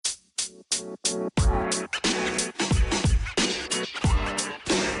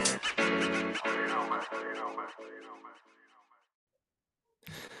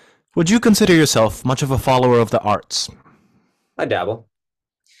Would you consider yourself much of a follower of the arts? I dabble.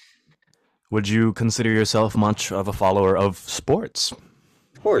 Would you consider yourself much of a follower of sports?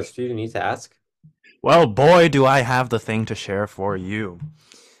 Of course, you need to ask. Well, boy, do I have the thing to share for you.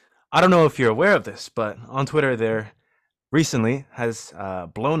 I don't know if you're aware of this, but on Twitter there recently has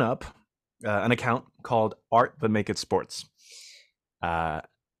blown up an account called Art But Make It Sports. Uh,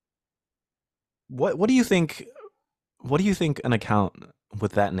 what do you think? What do you think an account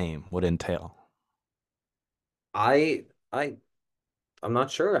with that name would entail? I I I'm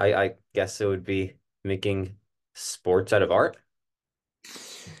not sure. I guess it would be making sports out of art.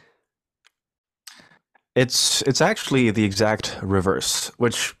 It's actually the exact reverse,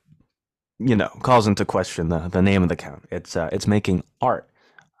 which calls into question the name of the account. It's making art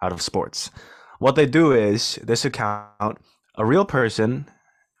out of sports. What they do is this account, a real person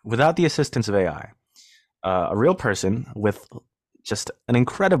without the assistance of AI, a real person with just an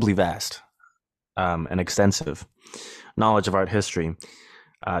incredibly vast and extensive knowledge of art history,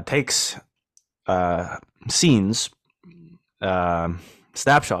 takes scenes, uh,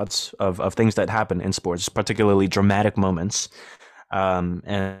 snapshots of things that happen in sports, particularly dramatic moments,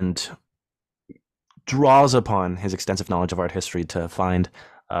 and draws upon his extensive knowledge of art history to find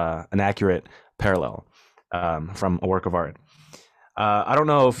an accurate parallel from a work of art. I don't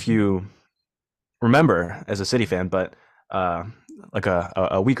know if you remember as a City fan, but like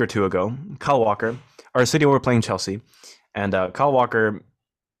a week or two ago, Kyle Walker, our City were playing Chelsea, and Kyle Walker,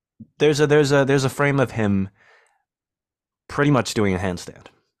 there's a frame of him pretty much doing a handstand.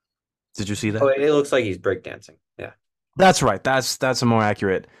 Did you see Oh, that? it looks like he's breakdancing. Yeah, That's right. That's a more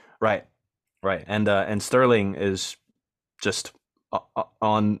accurate. Right, right. And Sterling is just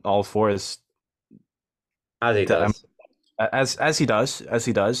on all fours as he to, does. as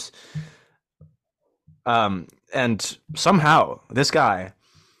he does. And somehow this guy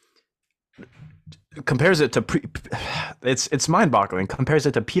compares it to it's mind-boggling. Compares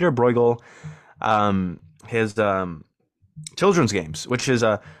it to Peter Bruegel, his children's games, which is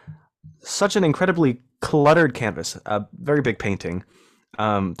such an incredibly cluttered canvas, a very big painting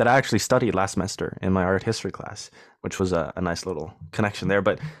that I actually studied last semester in my art history class, which was a nice little connection there.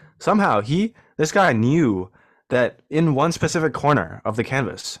 But somehow this guy knew that in one specific corner of the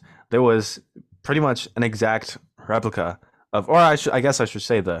canvas there was pretty much an exact replica of, or I guess I should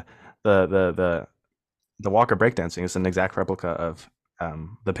say the the the the Walker breakdancing is an exact replica of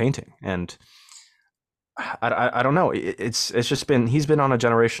the painting, and I don't know. It's just been he's been on a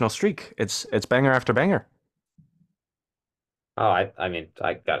generational streak. It's banger after banger. Oh, I mean,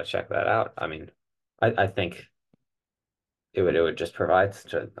 I gotta check that out. I mean, I think it would just provide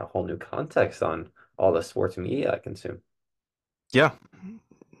such a whole new context on all the sports media I consume. Yeah,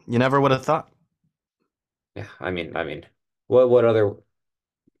 you never would have thought. Yeah, I mean, what other,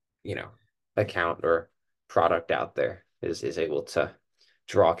 you know, account or product out there is able to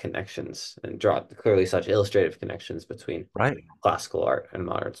draw connections and draw clearly such illustrative connections between Right, classical art and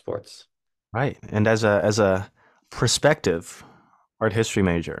modern sports. right. And as a prospective art history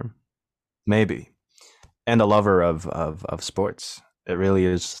major, maybe, and a lover of sports, it really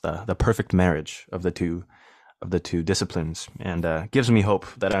is the perfect marriage of the two disciplines, and gives me hope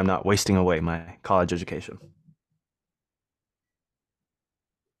that I'm not wasting away my college education.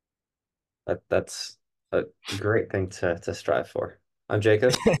 That's a great thing to strive for. I'm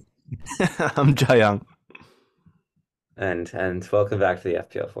Jacob, I'm Jiayang. and welcome back to the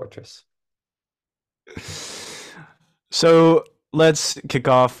FPL Fortress. So let's kick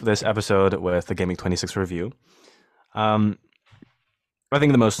off this episode with the Gameweek 26 review. Um, I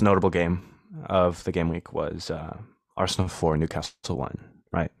think the most notable game of the game week was Arsenal 4, Newcastle 1,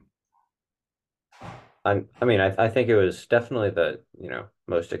 right? I think it was definitely the,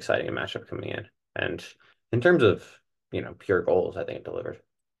 most exciting matchup coming in. And in terms of, pure goals, I think it delivered.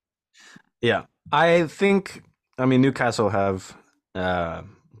 Yeah. I think, I mean, Newcastle have uh,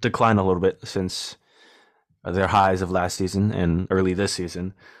 declined a little bit since their highs of last season and early this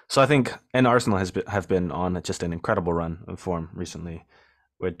season. So I think, and Arsenal have been on just an incredible run of form recently,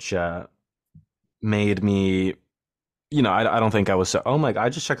 which made me, I don't think I was so. Oh my! I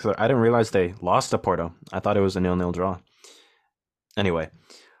just checked. I didn't realize they lost to Porto. I thought it was a 0-0 draw. Anyway,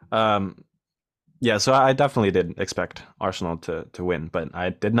 um, yeah. So I definitely did expect Arsenal to win, but I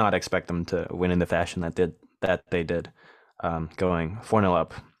did not expect them to win in the fashion that they did, going 4-0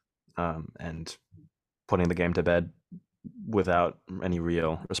 up, and putting the game to bed without any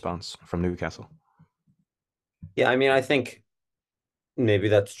real response from Newcastle. Yeah, I mean, I think maybe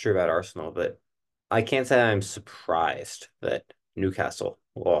that's true about Arsenal, but I can't say I'm surprised that Newcastle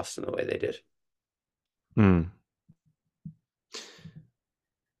lost in the way they did. Hmm.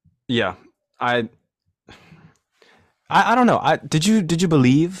 Yeah, I, I don't know. Did you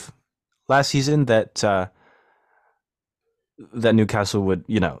believe last season that that Newcastle would,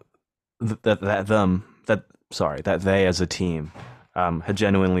 that them that sorry that they as a team had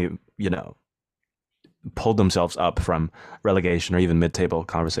genuinely, pulled themselves up from relegation or even mid-table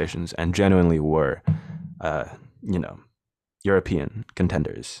conversations and genuinely were, uh, you know, European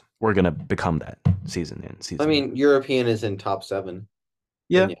contenders. We're gonna become that season in I season out. mean, European is in top seven,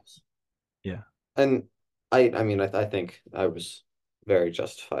 then Yeah, yes. yeah, And I mean, I think I was very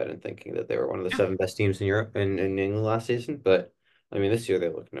justified in thinking that they were one of the seven best teams in Europe and in England last season. But I mean, this year they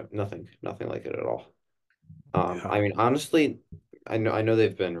look nothing like it at all. yeah, I mean, honestly, I know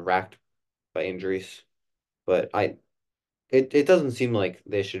they've been racked by injuries, but it doesn't seem like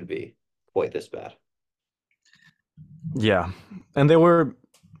they should be quite this bad. yeah. And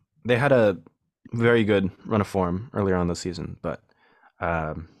they had a very good run of form earlier on the season, but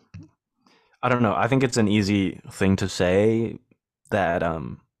um, I don't know. I think it's an easy thing to say that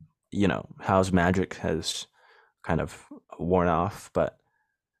Howe's magic has kind of worn off, but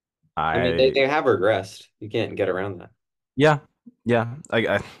I mean, they I have regressed. You can't get around that. yeah, yeah.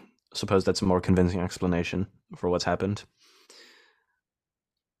 I suppose that's a more convincing explanation for what's happened.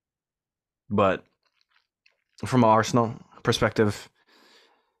 But from an Arsenal perspective,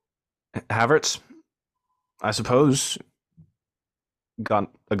 Havertz, I suppose, got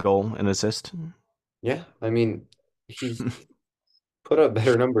a goal and assist. Yeah, I mean, he's put up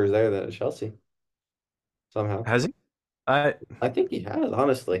better numbers there than at Chelsea somehow. Has he? I I think he has,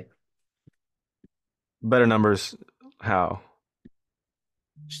 honestly. better numbers. How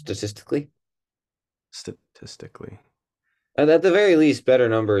Statistically. statistically? And at the very least, better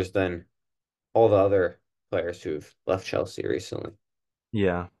numbers than all the other players who've left Chelsea recently.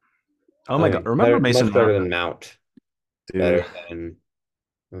 Yeah. Oh I my God! mean, Remember better, Mason much better Mount, than Mount, dude. better than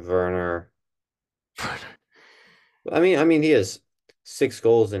Werner. I mean, he has 6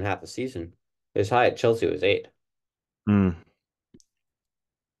 goals in half a season. His high at Chelsea was 8. Mm.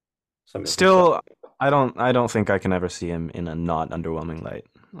 So I mean, he's Still, I don't think I can ever see him in a not underwhelming light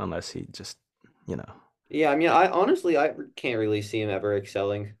unless he just, you know. yeah. I mean, I can't really see him ever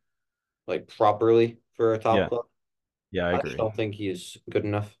excelling like properly for a top Yeah. club. Yeah, I I just agree. don't think he's good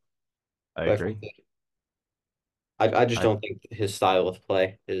enough. I Quite agree. frankly, I just I don't think his style of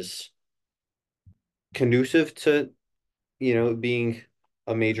play is conducive to being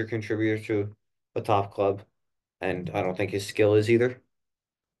a major contributor to a top club, and I don't think his skill is either.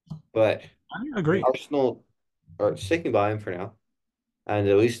 But I I mean, agree. Arsenal are sticking by him for now, and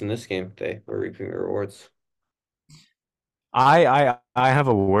at least in this game, they are reaping the rewards. I have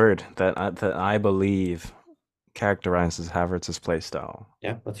a word that I believe characterizes Havertz's play style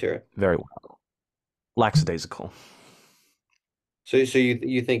Yeah, let's hear it. very well. Lackadaisical. So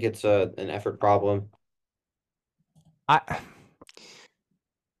you think it's an effort problem? I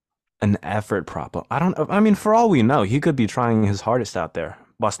An effort problem. I don't. I mean, for all we know, he could be trying his hardest out there,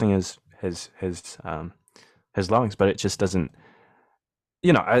 busting his lungs, but it just doesn't.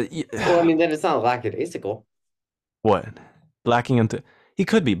 Well, I mean, then it's not lackadaisical. What lacking into he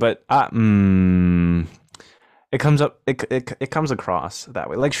could be, but it comes up. It comes across that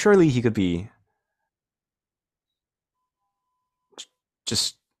way. Like surely he could be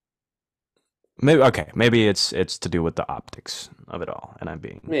just maybe okay. Maybe it's to do with the optics of it all, and I'm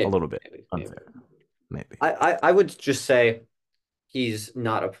being a Maybe, little bit maybe. unfair. Maybe. I would just say he's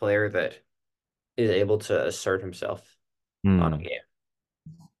not a player that is able to assert himself on a Hmm. game.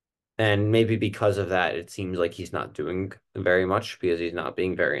 And maybe because of that, it seems like he's not doing very much because he's not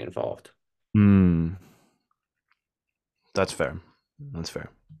being very involved. Hmm. That's fair. That's fair.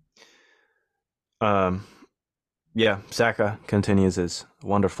 Um. Yeah. Saka continues his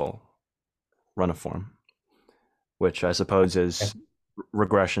wonderful run of form, which I suppose Yeah. is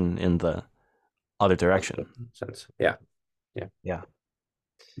regression in the other Positive direction. sense. Yeah. Yeah. Yeah.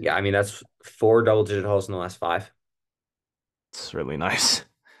 Yeah. I mean, that's 4 double-digit holes in the last 5. It's really nice.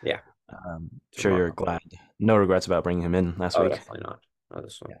 Yeah. It's Sure, you're remarkable. glad. No regrets about bringing him in last Oh, week. definitely not. Oh,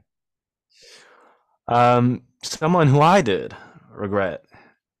 this one. Yeah. Someone who I did regret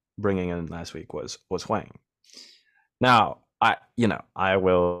bringing in last week was Huang. Now, I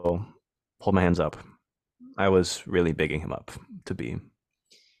will hold my hands up. I was really bigging him up to be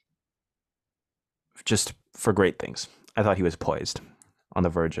just for great things. I thought he was poised on the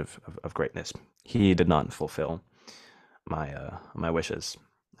verge of greatness. He did not fulfill my wishes.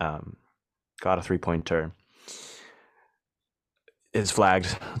 Got a 3-pointer. is flagged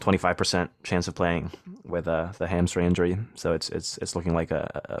 25% chance of playing with the hamstring injury. So it's looking like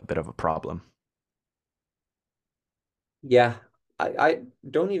a bit of a problem. Yeah, I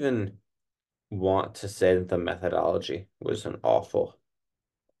don't even want to say that the methodology was awful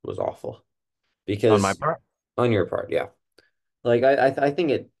On my because part, on your part, yeah. Like I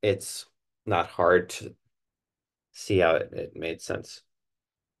think it's not hard to see how it made sense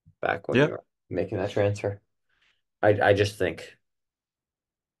back when yeah, you were making that transfer. I just think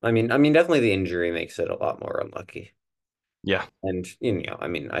I mean definitely the injury makes it a lot more unlucky. yeah, And I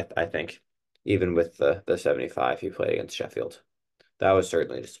mean I think even with the 75 he played against Sheffield, that was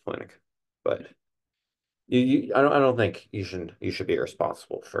certainly disappointing. But I don't think you should be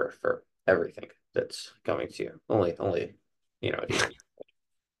responsible for everything that's coming to you. Only a decent.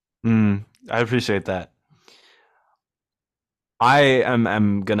 I appreciate that. I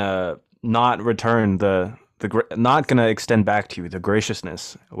am gonna not return not gonna extend back to you the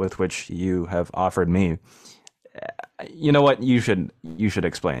graciousness with which you have offered me. You know what? You should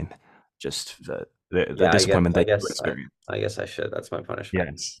explain just the Yeah, I guess disappointment I that you guess I experienced. I guess I should. That's my punishment.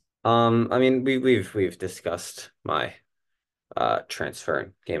 Yes. I mean we've discussed my transfer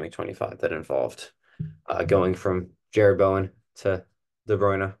in Gaming 25 that involved going from Jared Bowen to De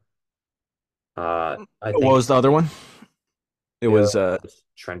Bruyne. I What think was the other one? It the other was one was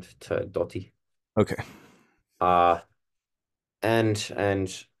Trent to Doty. okay. Uh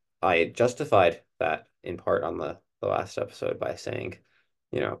and I justified that in part on the last episode by saying,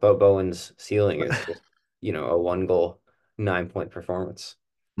 Bo Bowen's ceiling is just, a one goal, 9 point performance.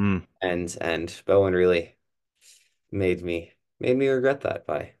 Mm. And Bowen really made me regret that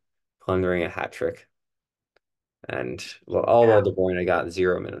by plundering a hat trick. And well, all while De Bruyne got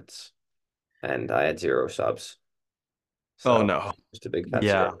 0 minutes and I had zero subs. Oh So no. just a big fat Yeah.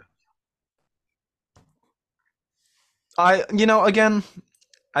 zero. Again,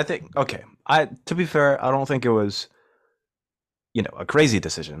 I think okay. I to be fair, I don't think it was, a crazy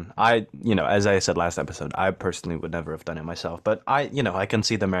decision. As I said last episode, I personally would never have done it myself, but I can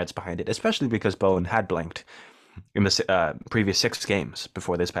see the merits behind it, especially because Bowen had blanked in the previous 6 games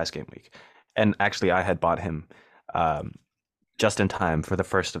before this past game week, and actually I had bought him um, just in time for the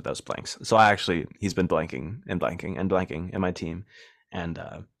first of those blanks. So he's been blanking and blanking and blanking in my team, and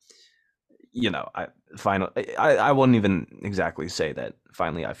I I wouldn't even exactly say that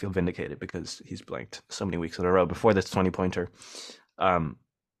finally I feel vindicated because he's blanked so many weeks in a row before this 20 pointer. Um,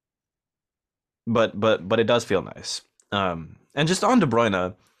 but it does feel nice. And just on De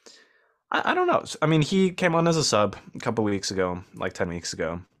Bruyne, I don't know. I mean, he came on as a sub a couple weeks ago, like 10 weeks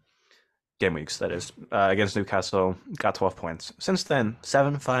ago, game weeks that is, against Newcastle, got 12 points. Since then,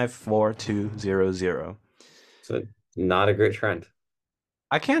 7-5-4-2-0-0. So not a great trend.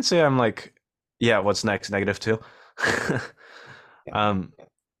 I can't say I'm like, yeah, what's next? -2. Yeah. um,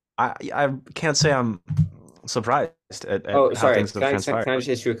 I can't say I'm surprised at Oh, how sorry. things have Can transpired. I just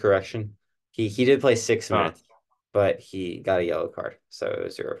issue a correction? He did play six Uh, minutes, but he got a yellow card, so it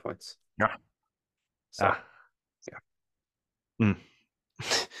was 0 points. yeah. So Ah. yeah, Mm.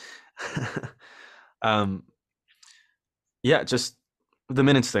 um, yeah, just the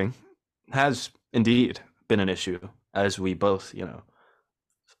minutes thing has indeed been an issue, as we both,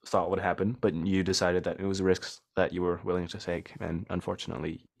 thought would happen, but you decided that it was risks that you were willing to take, and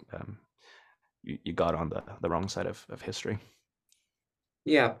unfortunately, you got on the wrong side of history.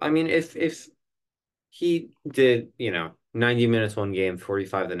 yeah. I mean, if he did, 90 minutes one game,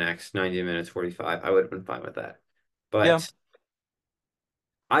 45 the next, 90 minutes, 45, I would have been fine with that. Yeah. But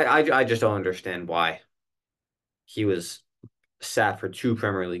I just don't understand why he was sat for two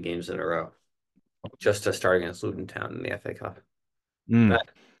Premier League games in a row just to start against Luton Town in the FA Cup. Mm. That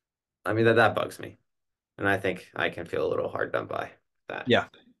I mean that bugs me, and I think I can feel a little hard done by that. Yeah.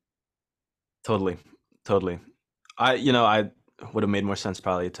 Totally. Totally. I would have made more sense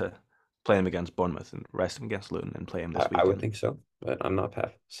probably to play him against Bournemouth and rest him against Luton and play him this I would weekend. think so, but I'm not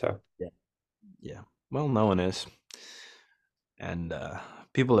Pep, so Yeah. Yeah. Well, no one is, and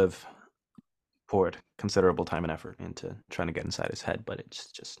people have poured considerable time and effort into trying to get inside his head, but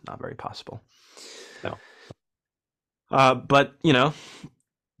it's just not very possible. no. But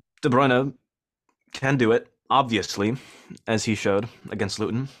De Bruyne can do it, obviously, as he showed against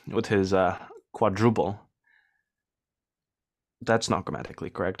Luton with his quadruple. That's not grammatically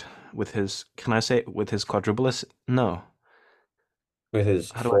correct. With his, can I say with his quadruplus? No. With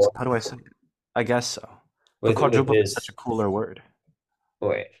his How do I four, how do I say it? I guess so. But with quadruple is such his a cooler word.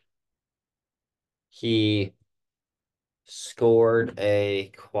 wait, he scored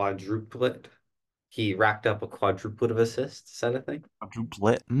a quadruplet. He racked up a quadruplet of assists. Is that a thing?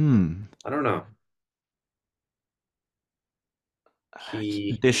 Quadruplet. Hmm. I don't know.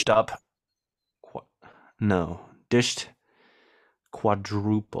 He dished up. Qu- no, dished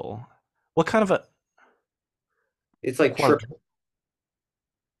quadruple. What kind of a it's like quadruple? triple.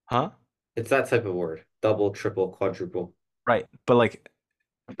 Huh? It's that type of word. Double, triple, quadruple. Right, but like,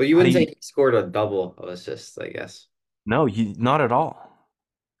 But you how do wouldn't you? say he scored a double of assists, I guess. No, you not at all.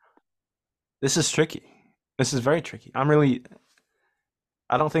 This is tricky. This is very tricky. I'm really.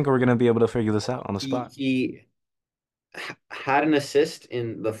 I don't think we're gonna be able to figure this out on the spot. He had an assist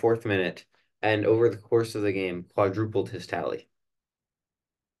in the fourth minute, and over the course of the game, quadrupled his tally.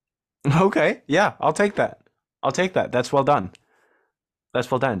 Okay, yeah, I'll take that. I'll take that. That's well done. That's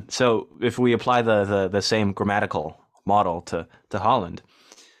well done. So if we apply the same grammatical model to Haaland,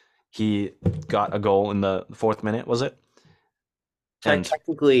 he got a goal in the fourth minute, was it? And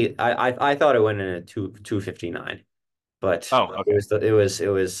Technically, I thought it went in at 2:59, but oh, okay. it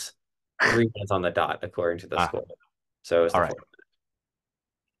was 3 minutes on the dot according to the Ah, score. So it was all the right. fourth.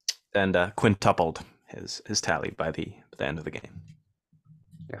 And quintupled his tally by the end of the game.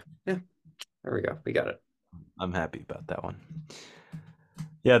 Yeah, yeah. There we go. We got it. I'm happy about that one.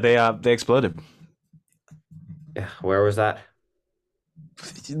 Yeah, they exploded. Yeah. Where was that?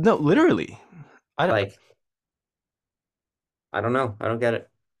 No, literally. I don't. Like, I don't know. I don't get it.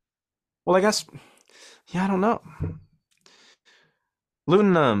 Well, I guess. Yeah, I don't know.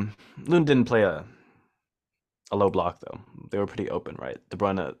 Luton didn't play a low block though. They were pretty open, right? De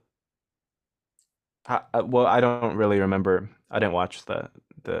Bruyne. Well, I don't really remember. I didn't watch the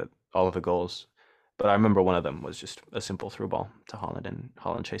all of the goals, but I remember one of them was just a simple through ball to Holland, and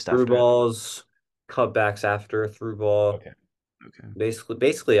Holland chased Through after it. balls, cutbacks after through ball, Okay. Okay.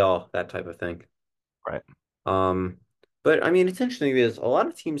 basically all that type of thing. Right. Um, but I mean, it's interesting because a lot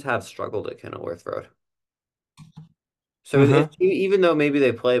of teams have struggled at Kenilworth Road. So Mm-hmm. even though maybe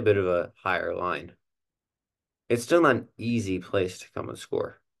they play a bit of a higher line, it's still not an easy place to come and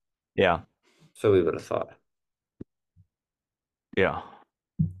score. Yeah. So we would have thought. Yeah.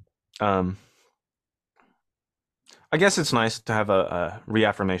 Um. I guess it's nice to have a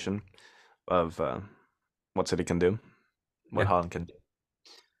reaffirmation of what City can do, what Yeah. Holland can do.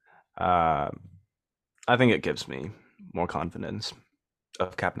 Uh, I think it gives me more confidence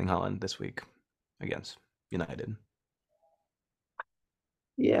of captaining Holland this week against United.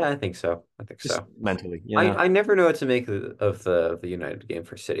 Yeah, I think so. I think Just so. mentally, I never know what to make of the United game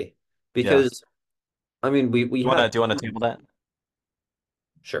for City yeah. because I mean we have Do you wanna table that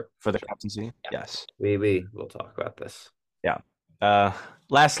sure for the sure captaincy? yeah Yes. we will talk about this. Yeah.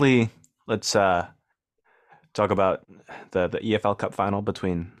 Lastly, let's talk about the EFL Cup final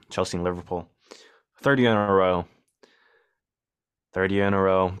between Chelsea and Liverpool. 30 in a row. 30 in a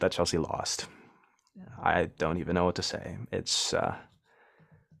row that Chelsea lost. I don't even know what to say. It's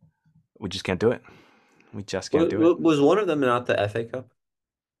we just can't do it. We just can't do it. Was one of them not the FA Cup?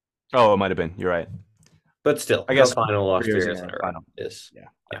 Oh, it might have been. You're right. But still, I cup guess final lost 3 years in 3 years a in a row final. is Yeah,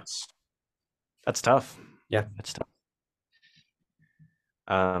 yeah that's tough. yeah That's tough.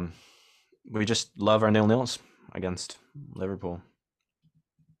 Um, we just love our nil-nils against Liverpool.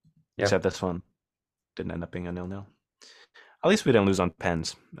 yeah. Except this one didn't end up being a nil-nil. At least we didn't lose on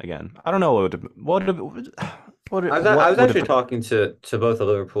pens again. I don't know I what was would have actually been. talking to both a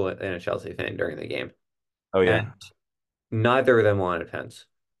Liverpool and a Chelsea fan during the game, Oh and yeah, neither of them wanted pens,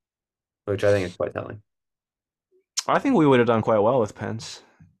 which I think is quite telling. I think we would have done quite well with pens,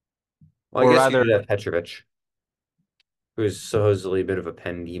 Well, I or guess you rather, did have Petrovic, who's supposedly a bit of a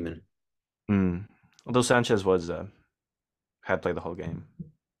pen demon. although Sanchez was had played the whole game,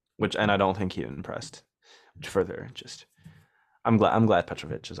 which and I don't think he impressed. Which further just I'm glad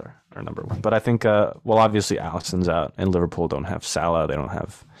Petrovic is our number one. But I think well obviously Alisson's out and Liverpool don't have Salah. They don't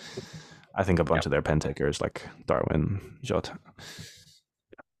have I think a Yeah. bunch of their pen takers like Darwin, Jota.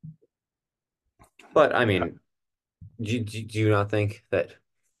 But I mean, do you not think that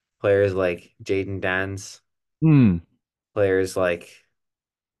players like Jaden Dans, Hmm. players like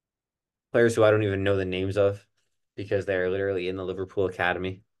players who I don't even know the names of because they're literally in the Liverpool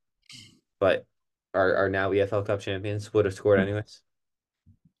academy, but are now EFL Cup champions, would have scored anyways?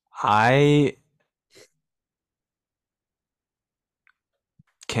 I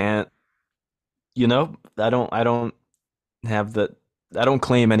can't I don't have the I don't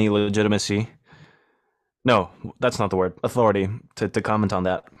claim any legitimacy. No, that's not the word. Authority to comment on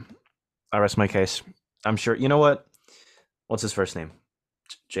that. I rest my case. I'm sure you know what? What's his first name?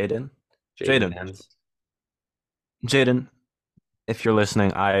 Jaden? Jaden Jaden. Dans. Jaden, if you're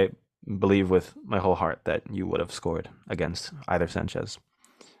listening, I believe with my whole heart that you would have scored against either Sanchez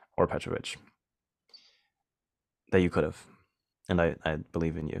or Petrovic. That you could have. And I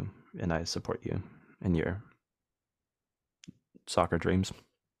believe in you and I support you in your soccer dreams.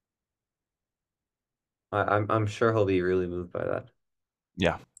 I'm sure he'll be really moved by that.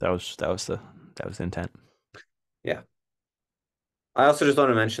 Yeah, that was the intent. Yeah. I also just want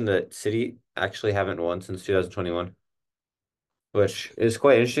to mention that City actually haven't won since 2021, which is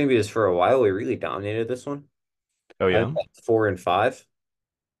quite interesting because for a while we really dominated this one. Oh I think yeah. like 4-5,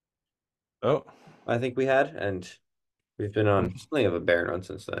 Oh, I think we had, and we've been on interesting. something of a bear run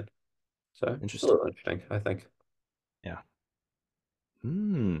since then. So it's a Interesting. little interesting, I think. Yeah.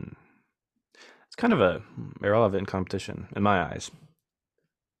 Hmm. It's kind of a irrelevant competition in my eyes.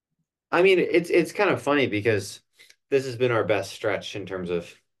 I mean, it's kind of funny because this has been our best stretch in terms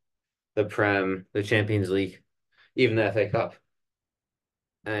of the Prem, the Champions League, even the FA Cup,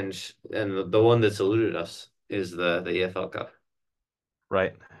 and the one that's eluded us is the EFL Cup.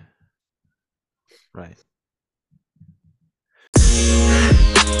 Right. Right.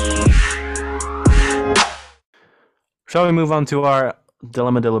 Shall we move on to our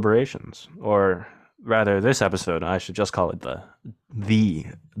dilemma deliberations, or rather, this episode I should just call it the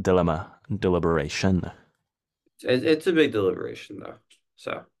dilemma deliberation. It's a big deliberation though.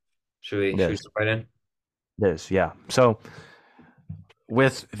 So It should we is. jump right in? It is. Yeah. So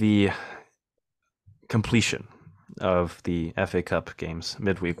with the completion of the FA Cup games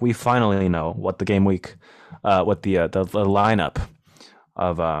midweek, we finally know what the game week, what the lineup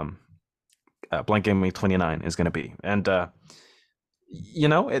of blank game week 29 is going to be, and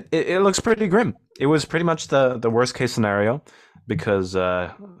it looks pretty grim. It was pretty much the worst case scenario because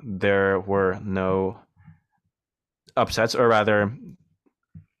there were no upsets, or rather,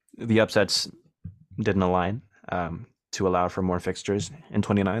 the upsets didn't align to allow for more fixtures in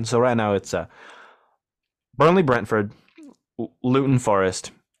 29. So right now it's Burnley, Brentford, Luton,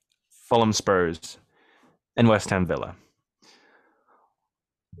 Forest, Fulham, Spurs, and West Ham, Villa.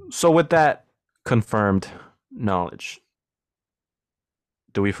 So with that confirmed knowledge,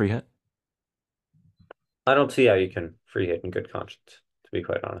 do we free hit I don't see how you can free hit in good conscience, to be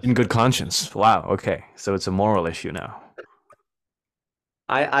quite in honest. good conscience? Wow. Okay, so it's a moral issue now.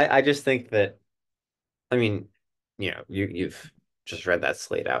 I just think that I mean, you've just read that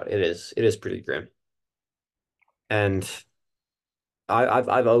slate out. It is pretty grim. And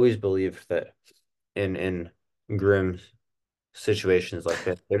I've always believed that in grim situations like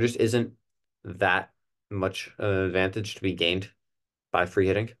this, there just isn't that much advantage to be gained by free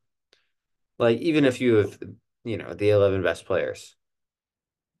hitting. Like even if you have, the 11 best players,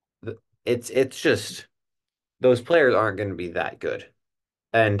 it's just those players aren't going to be that good.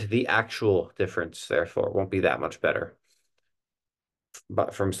 And the actual difference, therefore, won't be that much better.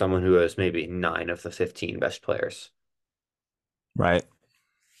 But from someone who has maybe nine of the 15 best players. Right.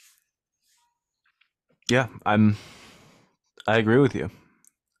 Yeah, I agree with you.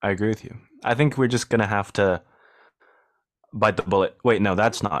 I agree with you. I think we're just gonna have to bite the bullet. Wait, no,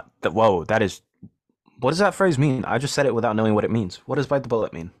 that's not. That whoa, that is. What does that phrase mean? I just said it without knowing what it means. What does bite the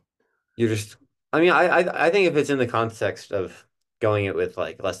bullet mean? You're just, I mean, I think if it's in the context of going it with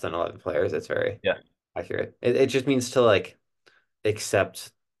like less than 11 players, it's very Yeah. accurate. It just means to like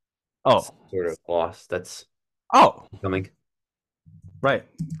accept Oh. some sort of loss that's Oh. coming. Right.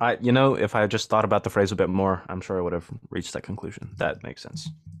 If I just thought about the phrase a bit more, I'm sure I would have reached that conclusion. That makes sense.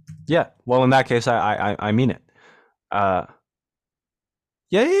 Yeah. Well, in that case, I mean it. Uh.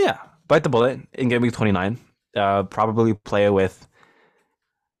 Yeah. Yeah. Yeah. Bite the bullet in game week 29. Probably play with.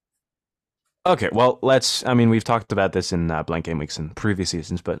 Okay. Well, let's. I mean, we've talked about this in blank game weeks in previous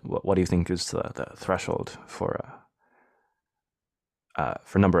seasons, but what do you think is the threshold for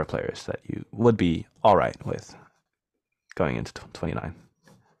number of players that you would be all right with going into 29?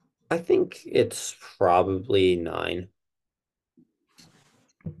 I think it's probably nine.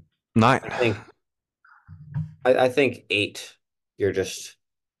 Nine. I think I think eight, you're just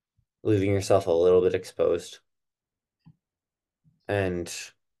leaving yourself a little bit exposed. And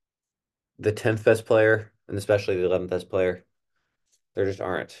the 10th best player, and especially the 11th best player, there just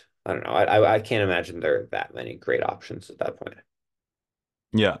aren't. I don't know. I can't imagine there are that many great options at that point.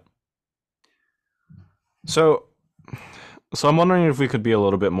 Yeah. So, so I'm wondering if we could be a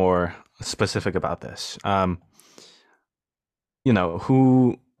little bit more specific about this.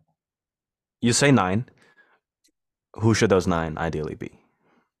 Who you say nine? Who should those nine ideally be?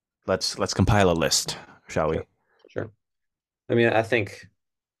 Let's compile a list, shall we? Sure. Sure. I mean, I think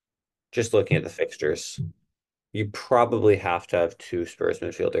just looking at the fixtures, you probably have to have two Spurs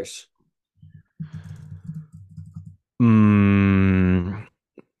midfielders. Hmm.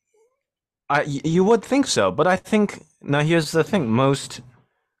 You would think so, but I think now here's the thing: most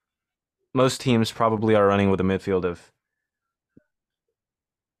teams probably are running with a midfield of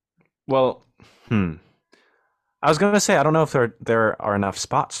well, hmm. I was gonna say I don't know if there are enough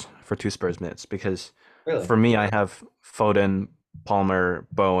spots for two Spurs mids because Really? for me I have Foden, Palmer,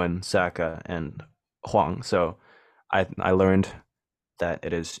 Bowen, Saka, and Huang. So I learned that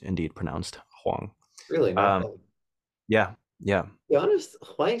it is indeed pronounced Huang. Really? Not Um, bad. To yeah, yeah. be honest,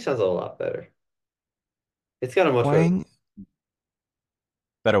 Huang sounds a lot better. It's got a much better Huang,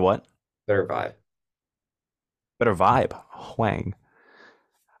 better what? better vibe. Better vibe. Huang.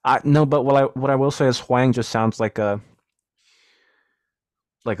 I no, but what I will say is Huang just sounds like a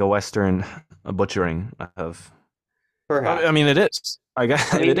Western butchering of. I Perhaps. mean, it is. I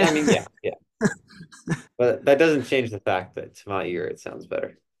guess I it mean, is. I mean, yeah, yeah. But that doesn't change the fact that to my ear it sounds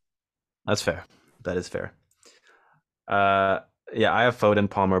better. That's fair. That is fair. Uh, yeah, I have Foden,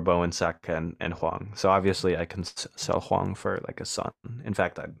 Palmer, Bowen, Saka, and Huang. So obviously, I can sell Huang for like a son. In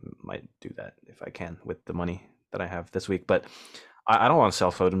fact, I might do that if I can with the money that I have this week. But I don't want to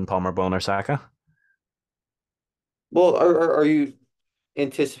sell Foden, Palmer, Bowen, or Saka. Well, are you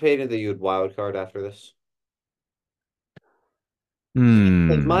anticipating that you would wild card after this?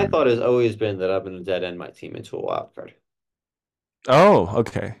 'Cause my Hmm. thought has always been that I'm going to dead end my team into a wild card. Oh,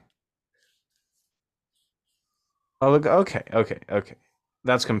 okay. Oh, look. Okay, okay, okay.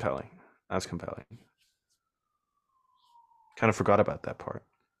 That's compelling. That's compelling. Kind of forgot about that part.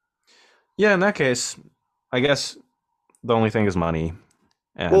 Yeah, in that case, I guess the only thing is money.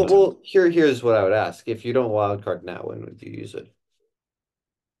 Well, And here's what I would ask. If you don't wild card now, when would you use it?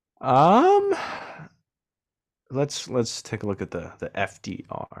 um, let's take a look at the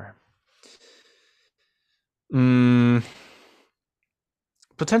FDR. Mm,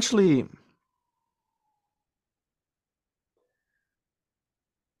 potentially.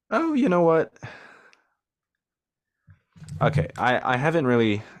 Oh, you know what? Okay, I haven't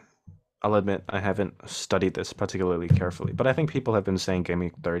really. I'll admit I haven't studied this particularly carefully, but I think people have been saying Game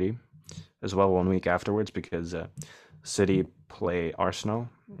Week 30 as well 1 week afterwards because City play Arsenal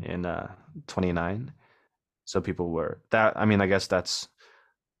in 29. So people were that. I mean, I guess that's.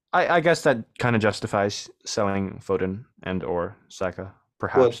 I guess that kind of justifies selling Foden and or Saka,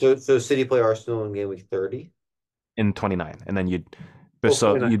 What? perhaps So City play Arsenal in game week 30? in 29, and then Well,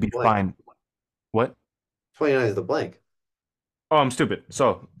 so 29 is you'd the be blank. fine. What? 29 is the blank. Oh, I'm stupid.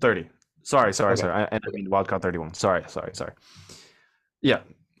 So 30. Sorry. Okay. I Okay. mean wildcard 31. Sorry. Yeah.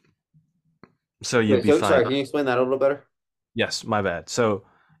 So you'd Wait, be so fine. sorry, can you explain that a little better? Yes, my bad. So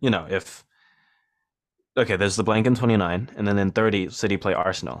if okay, there's the blank in 29, and then in 30, City play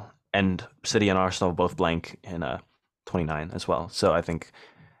Arsenal, and City and Arsenal both blank in 29 as well. So I think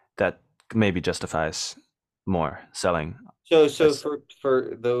that maybe justifies more selling. So As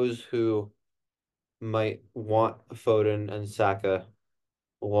for those who might want Foden and Saka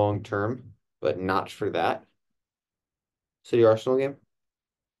long term, but not for that City Arsenal game,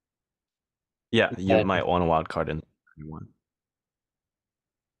 yeah, you then might want a wild card in 31.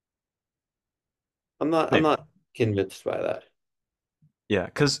 I'm Maybe. not convinced by that. Yeah,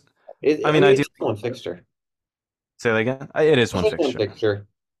 because I I mean, mean, I it's do just one fixture. say that again. It is It's one just one fixture. fixture.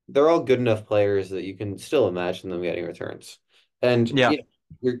 They're all good enough players that you can still imagine them getting returns. And Yeah,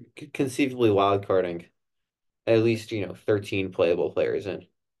 you're conceivably wild carding at least, 13 playable players in.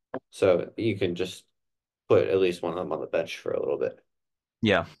 So you can just put at least one of them on the bench for a little bit.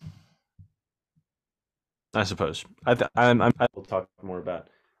 yeah. I suppose. I will talk more about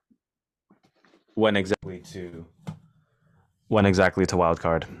when exactly to when exactly to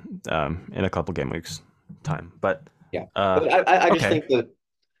wildcard in a couple game weeks time. But Yeah. uh, But I just okay, think that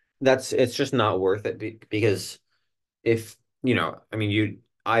it's just not worth it because if, I mean, you'd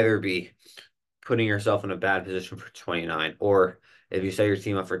either be putting yourself in a bad position for 29, or if you set your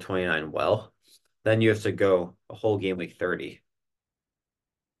team up for 29 well, then you have to go a whole game week 30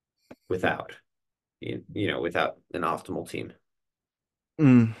 without, without an optimal team.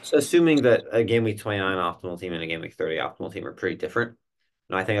 mm, So assuming that a game week 29 optimal team and a game week 30 optimal team are pretty different,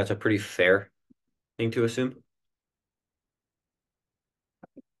 and I think that's a pretty fair thing to assume.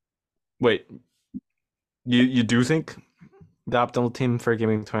 wait, you do think the optimal team for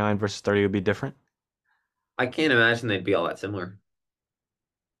gaming 29 versus 30 would be different? I can't imagine they'd be all that similar.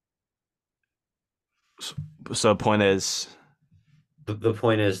 So, so point is, The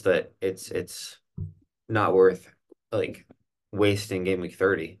point is that it's not worth like wasting game week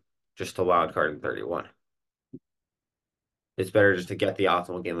 30 just to wild card in 31. It's better just to get the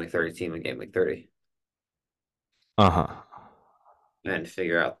optimal game week 30 team in game week 30 uh-huh. and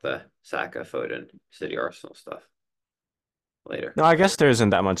figure out the Saka, Foden, City Arsenal stuff later. No, I guess there isn't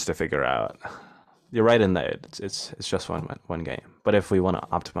that much to figure out. You're right in that it's just one game. But if we want to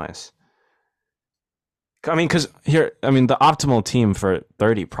optimize, I mean, because here, I mean, the optimal team for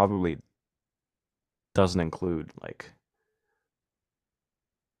 30 probably doesn't include like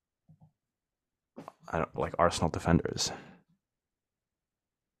I don't like Arsenal defenders.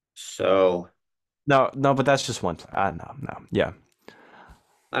 So No, no, but that's just one. No, no, yeah.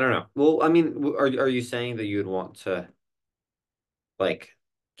 I don't know. Well, I mean, are you saying that you'd want to like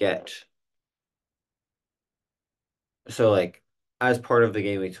get so like as part of the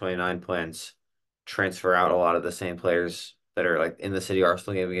Game Week 29 plans, transfer out a lot of the same players that are like in the City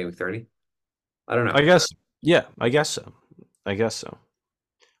Arsenal Game Week 30? I don't know. I guess, yeah, I guess so. I guess so.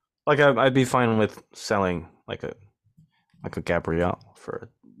 Like I'd be fine with selling like a Gabrielle for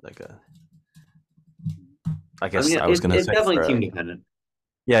like a. I I guess mean, I was it's gonna it's say definitely for team dependent,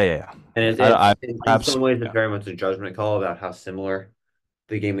 yeah, yeah, yeah. and I in perhaps some ways it's yeah, very much a judgment call about how similar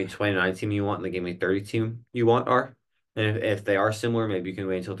the Game Week 29 team you want and the Game Week 30 team you want are. And if they are similar, maybe you can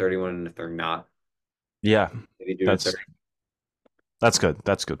wait until 31, and if they're not, yeah. maybe do it at That's 30. that's good.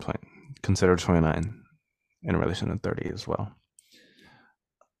 That's a good point. Consider 29 in relation to 30 as well.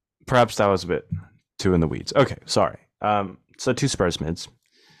 Perhaps that was a bit too in the weeds. Okay, sorry. So two Spurs mids.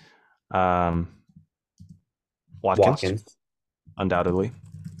 Um, Watkins, Watkins. undoubtedly.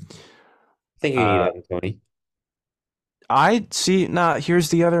 I think you need Uh, Evan Tony. I see. Now, here's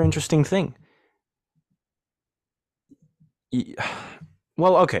the other interesting thing.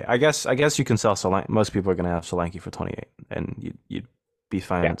 Well, okay. I guess you can sell Solanke. Most people are going to have Solanke for 28, and you'd be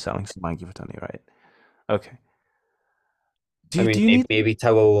Yeah. fine selling Solanke for 20, right? Okay. I Do mean, you need? maybe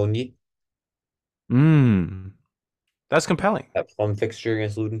Taiwo, Hmm. That's compelling. that plum fixture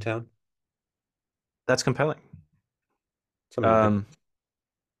against Luton Town. That's compelling. Something to think. Um.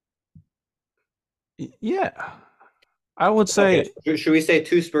 Yeah. I would Okay, say should we say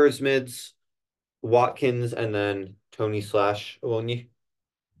two Spurs mids, Watkins, and then Tony slash Owoni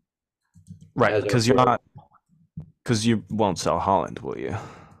right as our because you're four? not because you won't sell Holland, will you?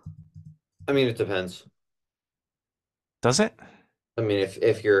 I mean, it depends. Does it? I mean,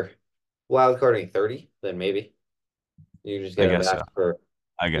 if you're wild carding 30, then maybe you just I get him guess so. back for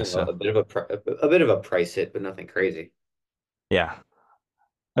I guess so. a bit of a bit of a price hit, but nothing crazy. Yeah.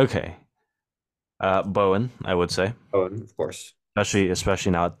 Okay. Bowen, I would say, Oh, and of course,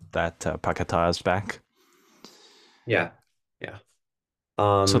 especially now that Paquetá is back. yeah, yeah.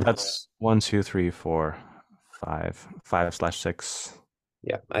 So Um, that's one, two, three, four, five slash six.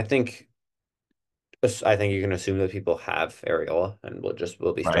 yeah. I think you can assume that people have Areola, and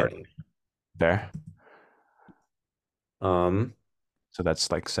we'll be Right. starting. There. Um, So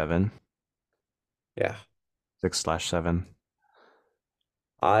that's like seven, yeah. 6/7.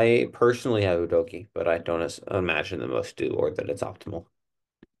 I personally have Udoki, but I don't imagine that most do or that it's optimal.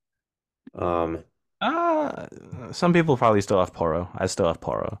 Um, Uh, some people probably still have Poro. I still have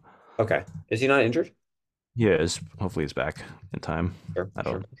Poro. okay. Is he not injured? He is. Hopefully he's back in time. Sure, I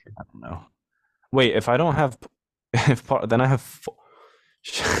don't sure, sure. I don't know. Wait, if I don't have if Poro, then I have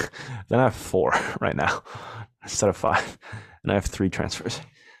then I have four right now instead of five. And I have three transfers.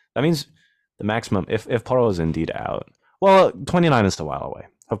 That means the maximum if Poro is indeed out. Well, 29 is still a while away.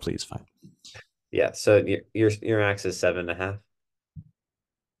 Hopefully he's fine. Yeah, so your max is 7.5.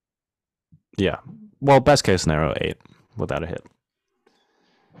 Yeah. Well, best case scenario, eight without a hit.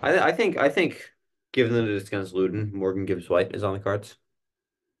 I think given that it's against Luton, Morgan Gibbs White is on the cards.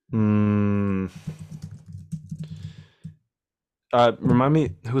 Mm, remind me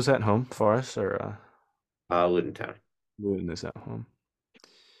who's at home for us or Luton Town. Luton is at home.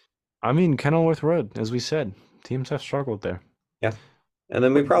 I mean, Kenilworth Road, as we said, teams have struggled there. Yeah. And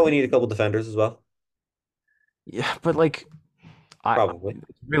then we probably need a couple defenders as well. Yeah, but like, Probably.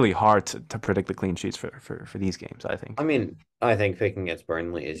 it's really hard to predict the clean sheets for these games. I I think. mean, I think picking against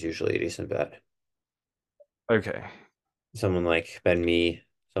Burnley is usually a decent bet. Okay. Someone like Ben Mee,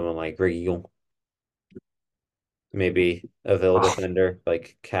 someone like Reguilon, maybe a Villa Oh, defender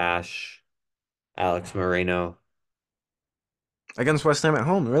like Cash, Alex Moreno. against West Ham at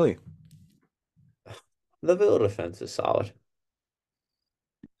home, really. The Villa defense is solid.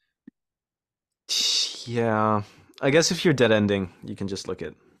 Yeah, I guess if you're dead ending, you can just look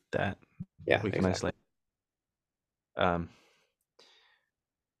at that. Yeah, We can exactly. isolate. Um,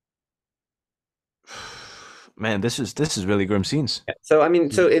 man, this is really grim scenes. Yeah. So I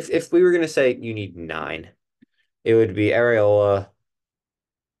mean, so if we were gonna say you need nine, it would be Areola,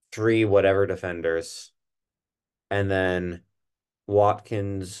 three whatever defenders, and then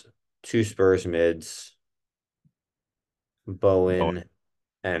Watkins, two Spurs mids, Oh, Bowen,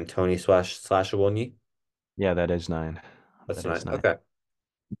 and Tony slash Awoniyi. yeah, that is nine. That's That nine. is nine. Okay.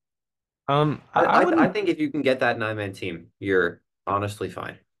 I I wouldn't. think if you can get that nine-man team, you're honestly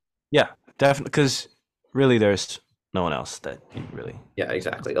fine. Yeah, definitely. Because really, there's No one else that you really. Yeah,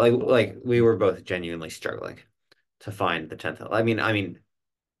 exactly. Like we were both genuinely struggling to find the 10th.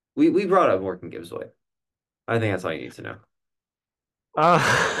 We brought up Morgan Gibbs White. I think that's all you need to know.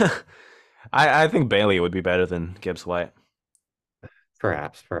 Uh, I think Bailey would be better than Gibbs White.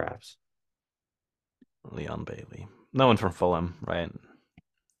 Perhaps, perhaps. Leon Bailey. No one from Fulham, right?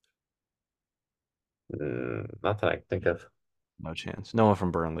 Not that I can think of. No chance. No one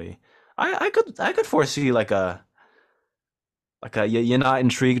from Burnley. I could foresee you're not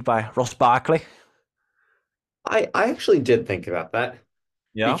intrigued by Ross Barkley. I actually did think about that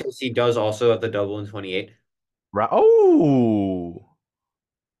Yeah. because he does also have the double in 28, Right. Oh.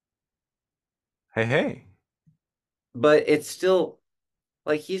 Hey hey. but it's still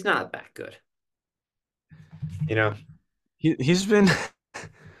like he's not that good, you know? He's been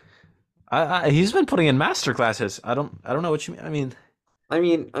he's been putting in master classes. I don't know what you mean. I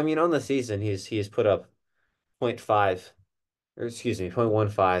mean, I mean on the season he's put up point 0.5 or excuse me,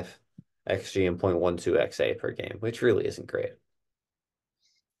 0.15 XG and 0.12 XA per game, which really isn't great.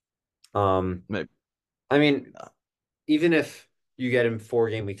 Um, maybe I mean, not. even if you get him for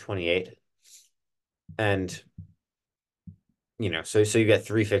game week 28 and so you get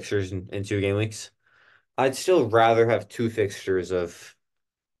three fixtures in two game weeks, I'd still rather have two fixtures of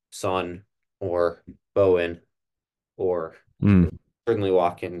Son or Bowen or Mm, certainly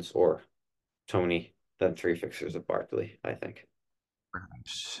Watkins or Tony than three fixtures of Barkley, I think.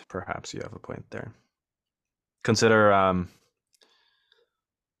 perhaps you have a point there. Consider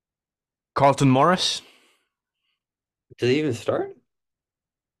Carlton Morris. Did he even start?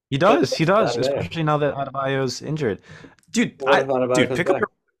 He What does. He does, about Adebayo? especially now that Adebayo's injured. Dude, What if Adebayo dude, comes back?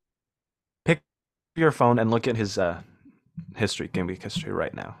 pick up your phone and look at his history, game week history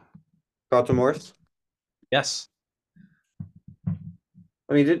right now. Carlton Morris? Yes.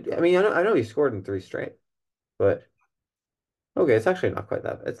 I know he scored in three straight, but okay, it's actually not quite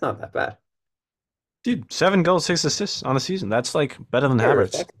that. It's not that bad. Dude, 7 goals, 6 assists on the season. That's like better than Very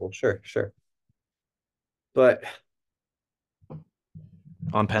Havertz respectable, sure, sure. But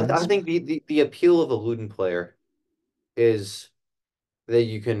on I pens. think the appeal of a Luton player is that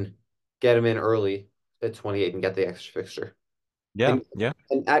you can get him in early at 28 and get the extra fixture. Yeah, And yeah.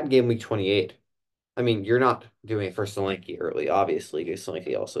 and at game week 28, I mean, you're not doing it for Solanke early, obviously, because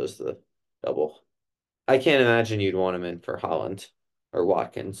Solanke also is the double. I can't imagine you'd want him in for Haaland or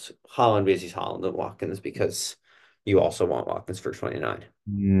Watkins. Haaland because he's Haaland and Watkins because you also want Watkins for 29.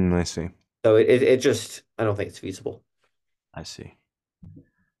 I see. So it just I don't think it's feasible. I see.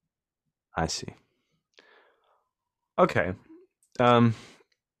 I see. Okay. Um,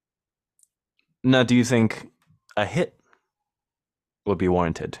 Now, do you think a hit would be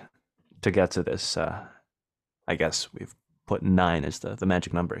warranted to get to this? I guess we've put 9 as the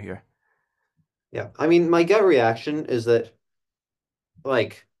magic number here. Yeah. I mean, my gut reaction is that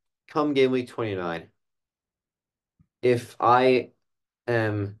like come game week 29, if I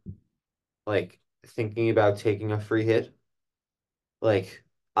am like thinking about taking a free hit, like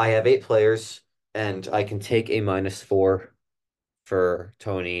I have eight players and I can take a -4 for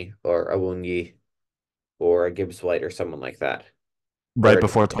Tony or a Wunyi or a Gibbs White or someone like that. Right Or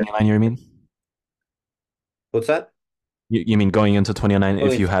before 29, you mean? what's that? You mean going into 29 Going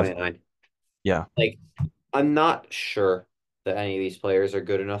if you into have, 29. yeah, Like I'm not sure that any of these players are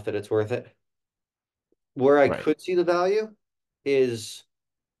good enough that it's worth it. Where I right. could see the value is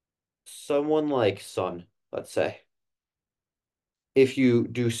someone like Sun, let's say. If you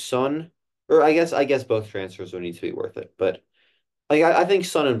do Sun, or I guess both transfers would need to be worth it. But like I think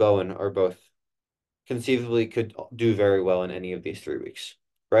Sun and Bowen are both conceivably could do very well in any of these 3 weeks,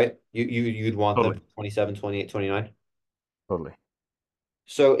 right? You'd want them Totally. for 27, 28, 29. Totally.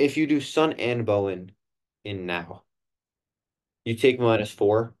 So if you do Sun and Bowen in now, you take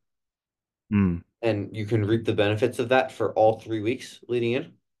 -4 Mm. and you can reap the benefits of that for all 3 weeks leading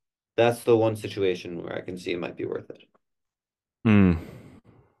in. That's the one situation where I can see it might be worth it. Mm.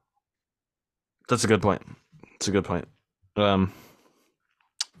 That's a good point. It's a good point. Um,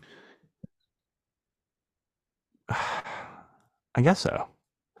 I guess so.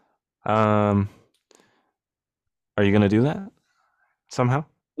 Um, are you gonna do that somehow?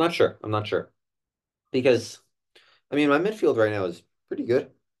 Not sure. I'm not sure. Because I mean my midfield right now is pretty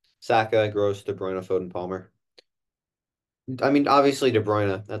good. Saka, Gross, De Bruyne, Foden, Palmer. I mean, obviously De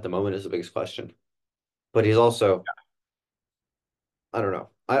Bruyne at the moment is the biggest question, but he's also I don't know.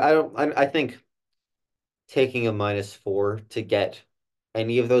 I don't I think taking a -4 to get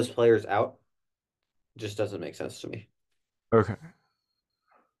any of those players out just doesn't make sense to me. Okay.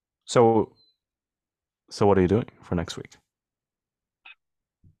 So, so what are you doing for next week?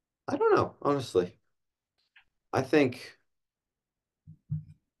 I don't know, honestly. I think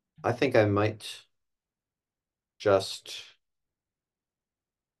I think I might just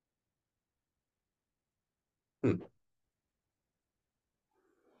hmm,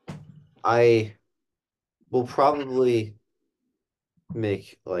 I will probably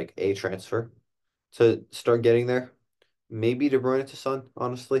make like a transfer to start getting there. Maybe De Bruyne to Son,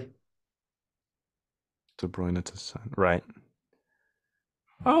 honestly. De Bruyne to Son. Right.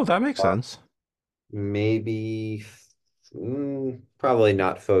 Oh, that makes Uh, sense. maybe probably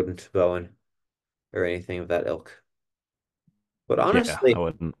not Foden to Bowen or anything of that ilk. But Yeah, I honestly,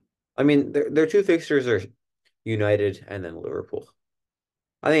 wouldn't. I mean, their two fixtures are United and then Liverpool.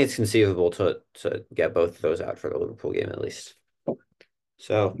 I think it's conceivable to get both of those out for the Liverpool game at least.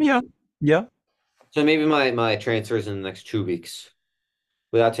 So Yeah. Yeah. so maybe my transfers in the next 2 weeks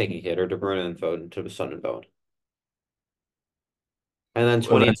without taking a hit are De Bruyne and Foden to the Sun and Bowen. And then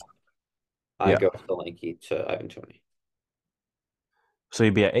Well, 29, that's I yeah. go Solanke to Ivan Toney. So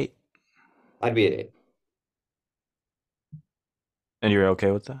you'd be at 8, I'd be at 8. and you're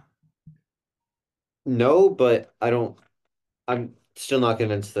okay with that? No, but I'm still not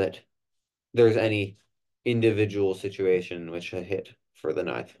convinced that there's any individual situation in which a hit for the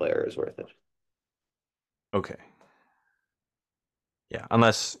ninth player is worth it. Okay. Yeah.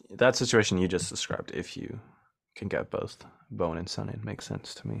 Unless that situation you just described, if you can get both Bowen and Son, it makes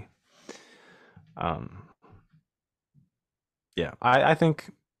sense to me. Um. Yeah. I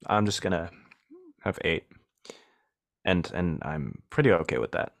think I'm just gonna have 8, and I'm pretty okay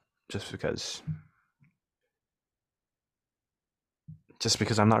with that, just because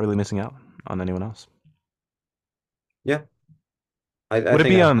I'm not really missing out on anyone else. Yeah, I Would it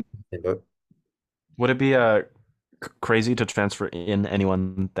think be I um but would it be crazy to transfer in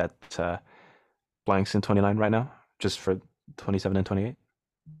anyone that blanks in 29 right now, just for 27 and 28?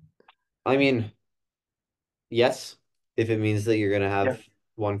 I mean, yes, if it means that you're gonna Yeah. have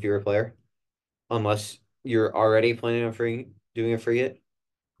one fewer player, unless you're already planning on doing a free hit.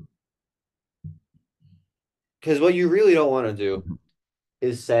 Because what you really don't want to do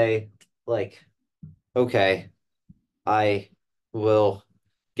is say, like, okay, I will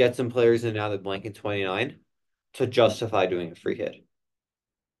get some players in now that blank in 29 to justify doing a free hit.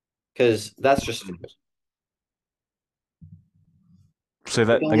 Because that's just stupid. Say It's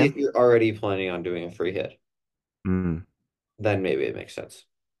that only if again. you're already planning on doing a free hit, Mm, then maybe it makes sense.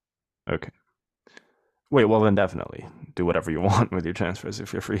 okay. Wait, well then definitely do whatever you want with your transfers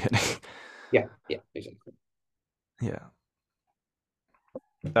if you're free hitting. Yeah, yeah, exactly. Yeah.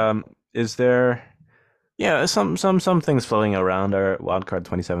 Is there? Yeah, some things floating around are wildcard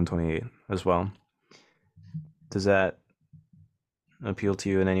 27, 28 as well. Does that appeal to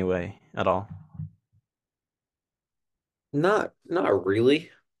you in any way at all? Not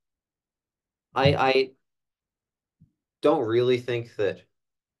really. I don't really think that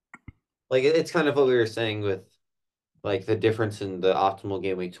like it's kind of what we were saying with like the difference in the optimal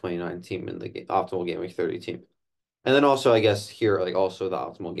game week 29 team and the optimal game week 30 team. And then also I guess here like also the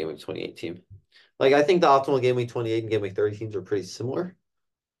optimal game week 28 team. Like I think the optimal game week 28 and game week 30 teams are pretty similar.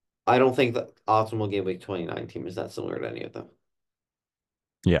 I don't think the optimal game week 29 team is that similar to any of them.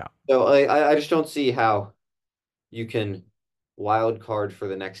 Yeah. So I just don't see how you can wild card for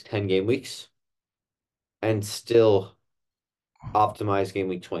the next 10 game weeks and still optimize game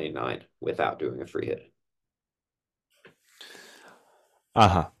week 29 without doing a free hit. Uh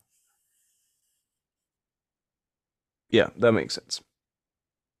huh. Yeah, that makes sense.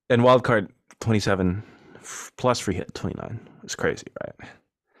 And wildcard 27 plus free hit 29 is crazy, right?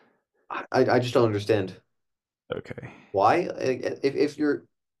 I just don't understand Okay. why. If you're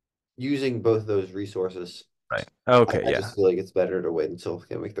using both those resources, Right. Okay. I Yeah. just feel like it's better to wait until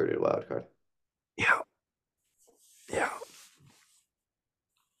game week 30 to wild card. Yeah. Yeah.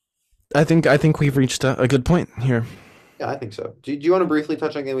 I think we've reached a good point here. Yeah, I think so. Do you want to briefly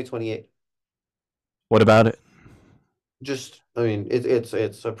touch on game week 28? What about it? Just, I mean, it's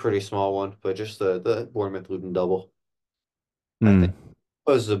a pretty small one, but just the Bournemouth Luton double, I think Hmm.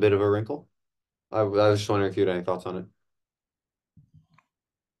 was a bit of a wrinkle. I was just wondering if you had any thoughts on it.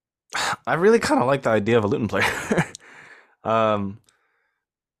 I really kind of like the idea of a Luton player. um.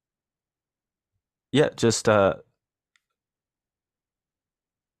 Yeah. Just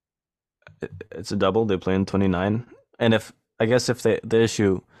it's a double. They play in 29, and if I guess if the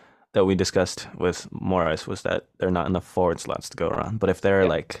issue that we discussed with Morris was that there are not enough forward slots to go around, but if they're Yeah,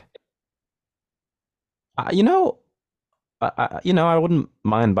 like, you know, I wouldn't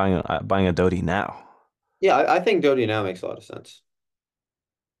mind buying a Doty now. yeah, I think Dodie now makes a lot of sense.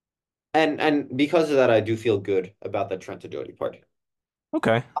 And because of that, I do feel good about the Trent to Doty part.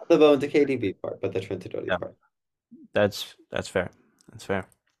 Okay. Not the Bowen to KDB part, but the Trent to Doty Yeah. part. That's fair. That's fair.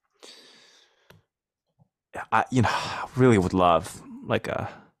 I really would love like a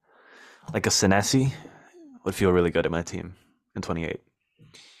Senesi would feel really good at my team in 28. But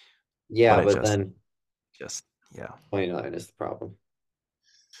Yeah, I but then just yeah 29 is the problem.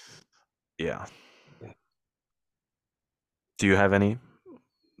 yeah. Yeah. Do you have any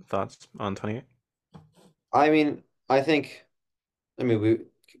thoughts on 28? I mean, I think, I mean, we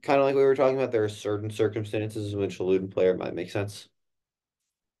kind of like we were talking about, there are certain circumstances in which a Luton player might make sense,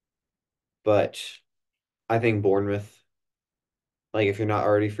 but I think Bournemouth, like if you're not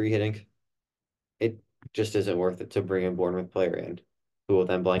already free hitting, it just isn't worth it to bring a Bournemouth player in who will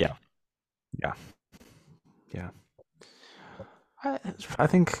then Yeah, blank. yeah, yeah. I, I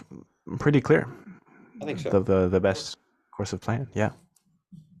think pretty clear. I think so. The best course of plan. Yeah.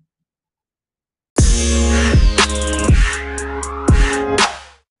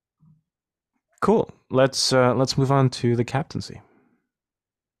 Cool. Let's move on to the captaincy.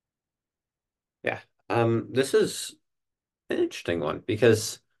 Yeah. This is an interesting one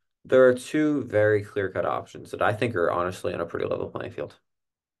because there are two very clear-cut options that I think are honestly on a pretty level playing field.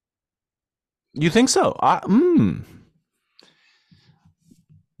 You think so? All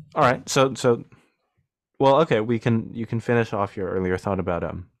right. Well, okay. You can finish off your earlier thought about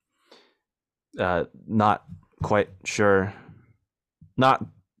not quite sure, not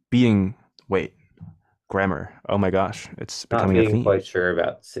being wait grammar. Oh my gosh, it's Not becoming a being theme. quite sure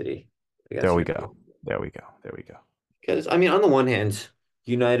about City There against we United. go. There we go. There we go. Because, I mean, on the one hand,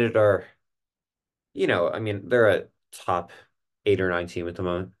 United are, I mean, they're a top 8 or 9 team at the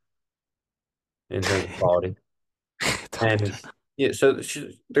moment in terms of quality. Top And eight. yeah, so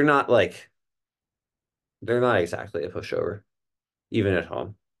they're not exactly a pushover, even at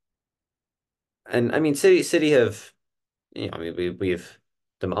home. And I mean, City have, I mean, we've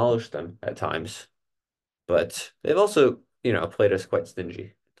demolished them at times, but they've also, played us quite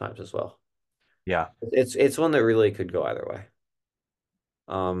stingy at times as well. Yeah. It's one that really could go either way.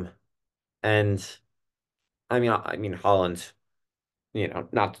 Um, and I mean, Haaland,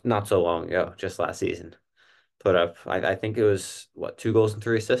 not so long ago, just last season, put up, I think it was what, 2 goals and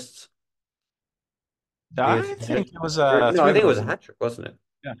 3 assists I against think United? it was Or, no, three I of think it them. was a hat trick, wasn't it?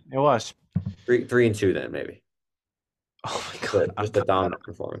 Yeah, it was. Three and two then maybe. Oh my god, But I'm just a that dominant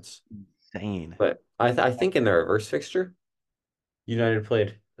performance. insane. But I think in the reverse fixture, United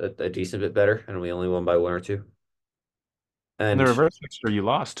played a decent bit better, and we only won by 1 or 2. In the And reverse fixture, you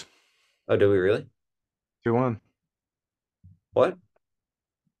lost oh, did we really? 2-1. What?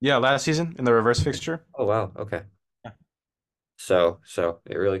 Yeah, last season in the reverse fixture. Oh wow, okay. Yeah, So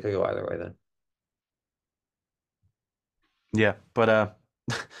it really could go either way then. yeah, but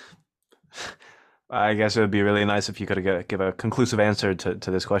I guess it would be really nice if you could give a conclusive answer to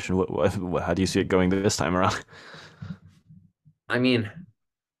this question. How do you see it going this time around? I mean,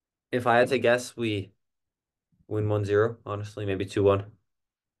 if I had to guess, we win 1-0, honestly, maybe 2-1.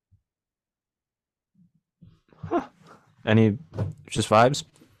 Huh. Any just vibes?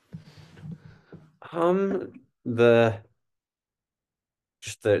 The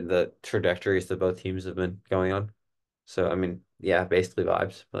just the trajectories that both teams have been going on. So I mean, yeah, basically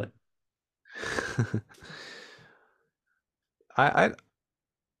vibes, but I I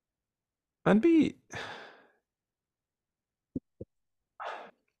I'd be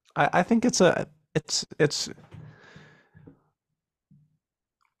I think it's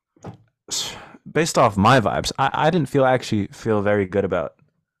based off my vibes. I didn't actually feel very good about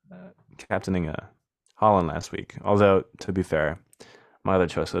captaining Holland last week. Although to be fair, my other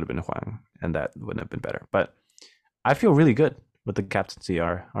choice would have been Huang, and that wouldn't have been better. But I feel really good with the captaincy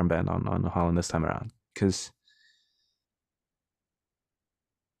armband on Holland this time around because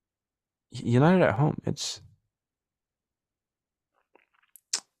United at home.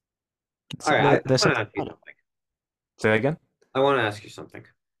 all right, I there's want to something ask you about it. something. Say that again. I want to ask you something.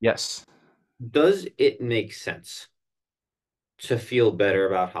 Yes. Does it make sense to feel better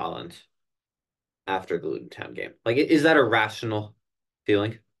about Holland after the Luton Town game? Like, is that a rational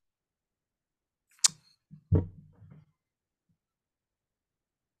feeling?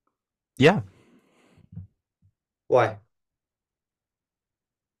 Yeah. Why?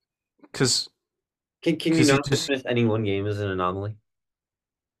 Because Can you because you not just dismiss any one game as an anomaly?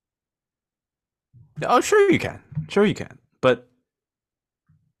 oh sure you can, sure you can, but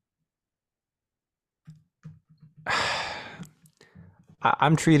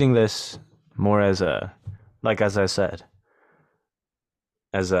I'm treating this more as a like as I said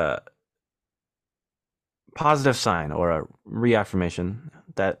as a positive sign or a reaffirmation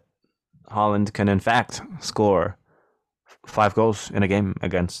that Holland can in fact score 5 goals in a game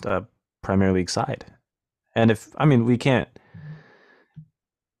against a Premier League side. And if I mean we can't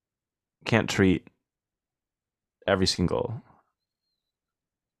treat every single.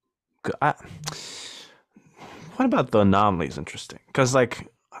 I, what about the anomalies? Interesting, because like,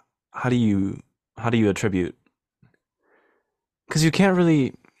 how do you how do you attribute? Because you can't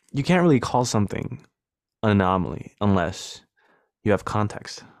really call something an anomaly unless you have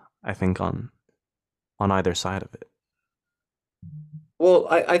context. I think on either side of it. Well,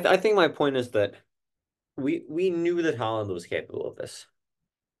 I think my point is that we knew that Haaland was capable of this.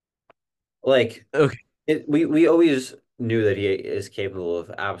 Like Okay. we always knew that he is capable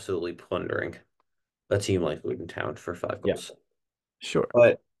of absolutely plundering a team like Luton Town for five Yeah. goals. Sure.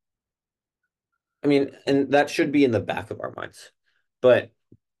 But I mean, and that should be in the back of our minds. But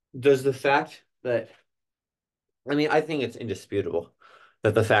does the fact that I mean, I think it's indisputable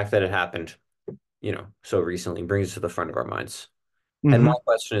that the fact that it happened, so recently brings it to the front of our minds. And my Mm-hmm.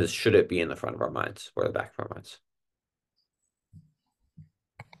 question is, should it be in the front of our minds or the back of our minds?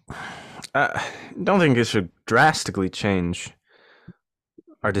 I don't think it should drastically change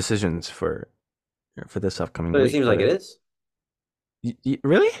our decisions for this upcoming But it week. seems like But it is.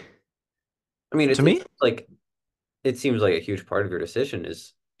 really, I mean, to me, it seems like a huge part of your decision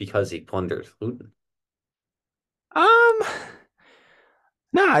is because he plundered Luton. um,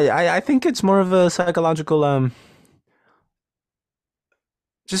 no, I think it's more of a psychological.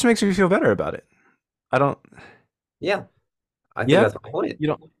 Just makes me feel better about it. I don't. Yeah, I think Yeah, that's my point. you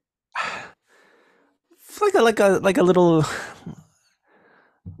don't. It's like a little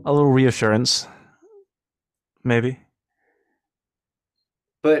reassurance, maybe.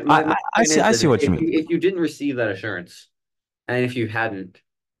 But I, my I I point see is I that see what you mean. if you didn't receive that assurance, and if you hadn't,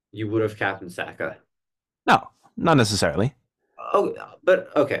 you would have captained Saka. No, not necessarily. Oh,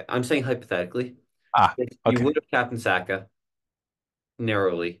 but okay, I'm saying hypothetically, Ah, if you okay. would have captained Saka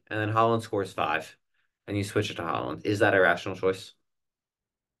narrowly, and then Haaland scores five, and you switch it to Haaland, is that a rational choice?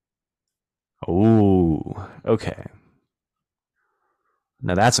 Oh, okay.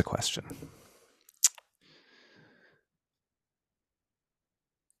 Now that's a question.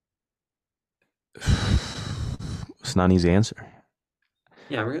 It's not an easy answer.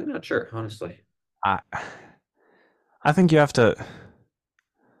 Yeah, I'm really not sure, honestly. I I think you have to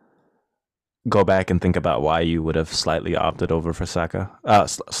go back and think about why you would have slightly opted over for Saka.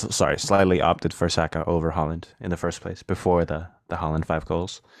 Sorry, slightly opted for Saka over Holland in the first place before the Holland 5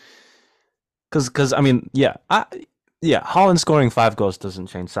 goals. Because I mean, yeah, Holland scoring 5 goals doesn't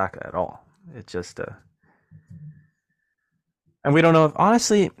change Saka at all. It just and we don't know if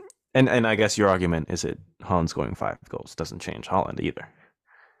honestly, and I guess your argument is it Holland scoring 5 goals doesn't change Holland either.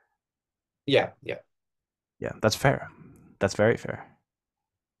 Yeah, yeah. Yeah, that's fair. That's very fair.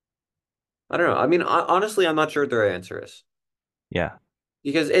 I don't know. I mean, honestly, I'm not sure what the right answer is Yeah,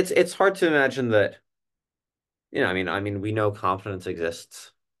 because it's hard to imagine that, I mean, we know confidence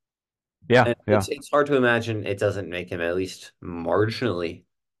exists, yeah, and yeah. it's hard to imagine it doesn't make him at least marginally,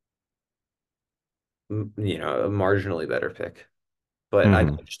 a marginally better pick. But I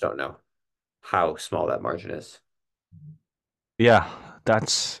Hmm. just don't know how small that margin is. Yeah,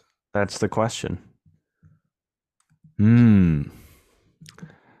 that's the question. Hmm.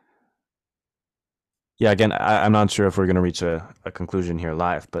 Yeah, again, I'm not sure if we're going to reach a conclusion here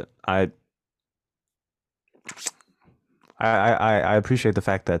live, but I appreciate the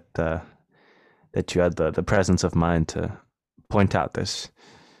fact that you had the presence of mind to point out this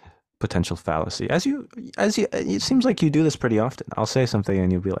potential fallacy. As you, it seems like you do this pretty often. I'll say something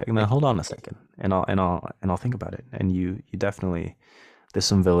and you'll be like, "No, Thank you. hold on a second," and I'll think about it. And you definitely there's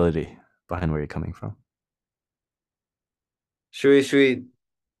some validity behind where you're coming from. Should we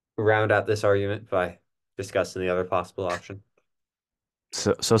round out this argument by discussing the other possible option?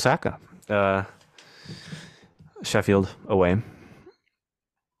 So Saka, uh, Sheffield away.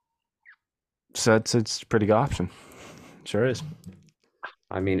 So it's a pretty good option. Sure is.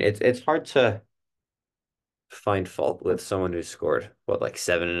 I mean, it's hard to find fault with someone who scored what, like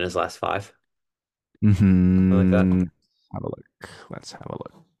seven in his last five, something like that. Mm-hmm. Have a look. Let's have a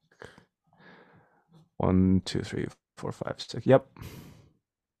look. 1, 2, 3, 4, 5, 6. Yep.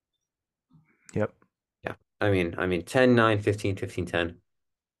 Yep. Yeah. I mean 10, 9, 15, 15, 10.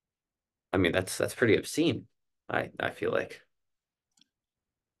 I mean, that's pretty obscene, I feel like.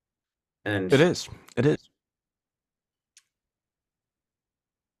 And It is. It is.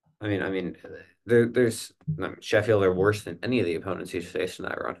 I mean, there's I mean, Sheffield are worse than any of the opponents he's faced in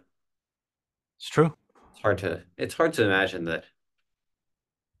that run. It's true. It's hard to imagine that,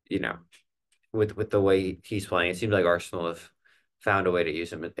 you know, with the way he's playing, it seems like Arsenal have found a way to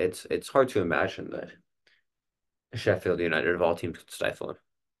use him. It's hard to imagine that Sheffield United of all teams could stifle him.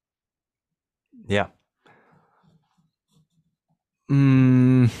 Yeah.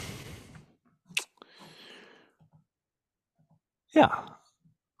 Mm, yeah.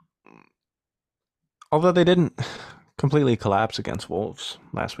 Although they didn't completely collapse against Wolves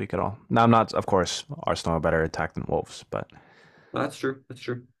last week at all. Now, I'm not, of course, Arsenal are better attack than Wolves, but That's true. That's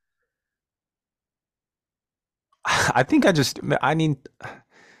true. I think I need,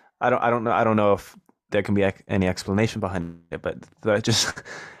 I don't know if there can be any explanation behind it, but just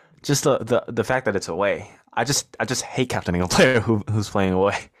the fact that it's away. I just hate captaining a player who's playing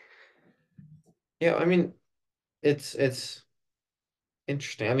away. Yeah, I mean, it's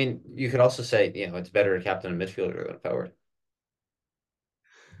interesting. I mean, you could also say, it's better to captain a midfielder than a forward.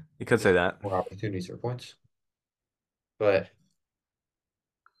 You could say Just that. more opportunities for points. But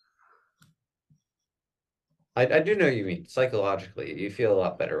I do know what you mean. Psychologically, you feel a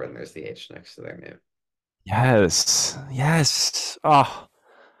lot better when there's the H next to their name. Yes, yes. Oh,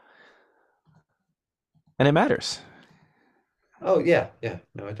 and it matters. Oh yeah, yeah.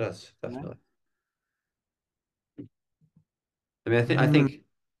 No, it does, definitely. I mean, I Mm, think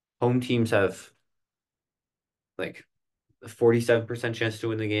home teams have like a 47% chance to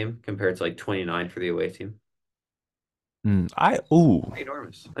win the game compared to like 29 for the away team. I ooh, Pretty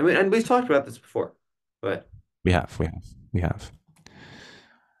enormous. I mean, and we've talked about this before, but we have.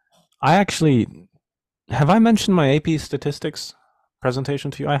 I actually have I mentioned my AP statistics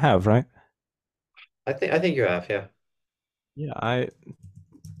presentation to you? I have, right? I think you have, yeah. Yeah,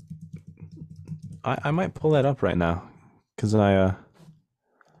 I might pull that up right now because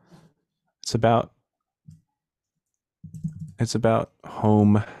it's about it's about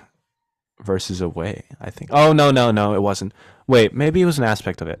home versus away, I think. Oh no, it wasn't. Wait, maybe it was an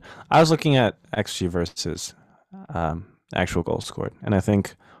aspect of it. I was looking at XG versus actual goals scored, and I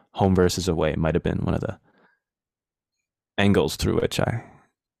think home versus away might have been one of the angles through which I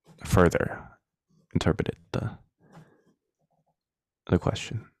further interpreted the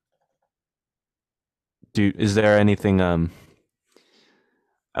question. Is there anything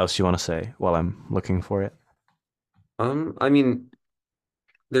else you want to say while I'm looking for it? I mean,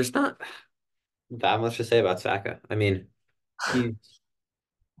 there's not that much to say about Saka. I mean, he's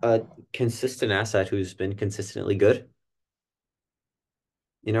a consistent asset who's been consistently good,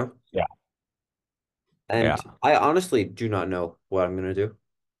 you know? Yeah. Yeah. And I honestly do not know what I'm gonna do.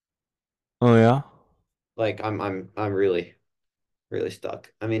 Oh yeah. Like I'm really, really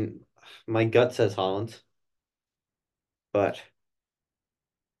stuck. I mean, my gut says Haaland, but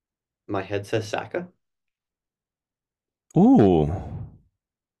my head says Saka. Ooh.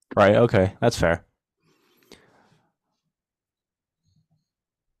 Right. Okay. That's fair.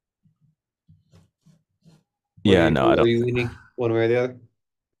 What are Yeah. you No, I are don't. you leaning one way or the other?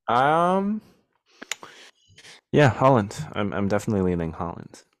 Um. Yeah, Holland. I'm definitely leaning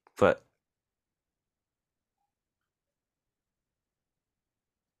Holland, but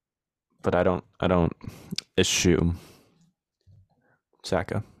I don't eschew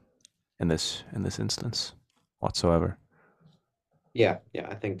Saka in this instance whatsoever. Yeah, yeah,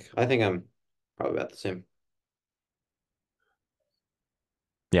 I think I'm probably about the same.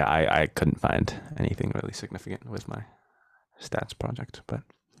 Yeah, I couldn't find anything really significant with my stats project, but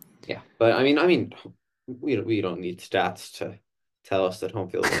Yeah, but I mean, we don't need stats to tell us that home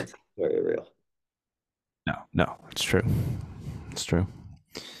field advantage is very real. no, it's true. It's true.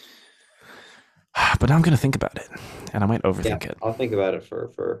 But I'm gonna think about it, and I might Yeah, overthink it. I'll think about it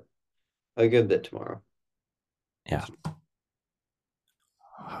for a good bit tomorrow. Yeah,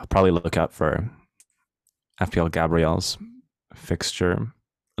 I'll probably look out for FPL Gabriel's fixture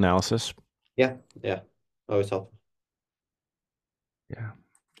analysis. Yeah, yeah, always helpful. Yeah.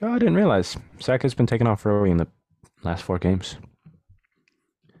 Oh, I didn't realize Saka's been taken off early in the last four games.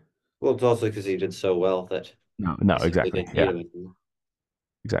 Well, it's also because he did so well that No, you simply exactly. didn't need Yeah, him anymore.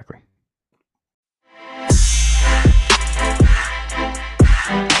 exactly.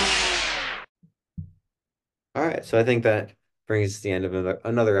 All right, so I think that brings us to the end of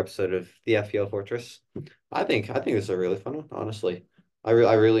another episode of the FPL Fortress. I think this is a really fun one, honestly. I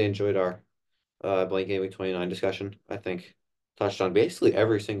really enjoyed our blank game week 29 discussion. I think touched on basically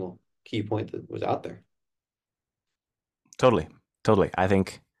every single key point that was out there. Totally, totally. I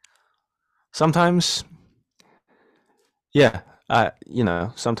think sometimes, yeah,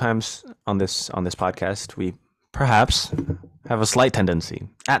 sometimes on this podcast we perhaps have a slight tendency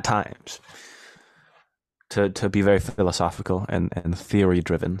at times to be very philosophical and theory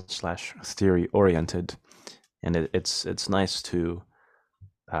driven slash theory oriented, and it's nice to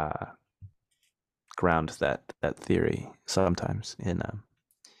uh, ground that theory sometimes in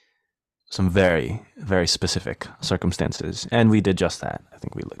some very specific circumstances, and we did just that. I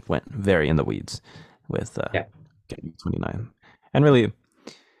think we went very in the weeds with Yeah. Game 29, And really,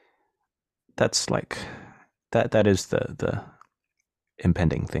 that's like that is the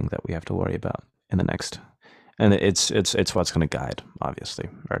impending thing that we have to worry about in the next. And it's what's going to guide, obviously,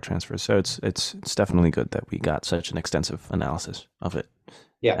 our transfers. So it's definitely good that we got such an extensive analysis of it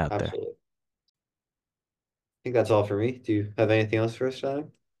Yeah, out there. absolutely. I think that's all for me. Do you have anything else for us,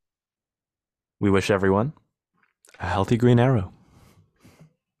 John? We wish everyone a healthy green arrow.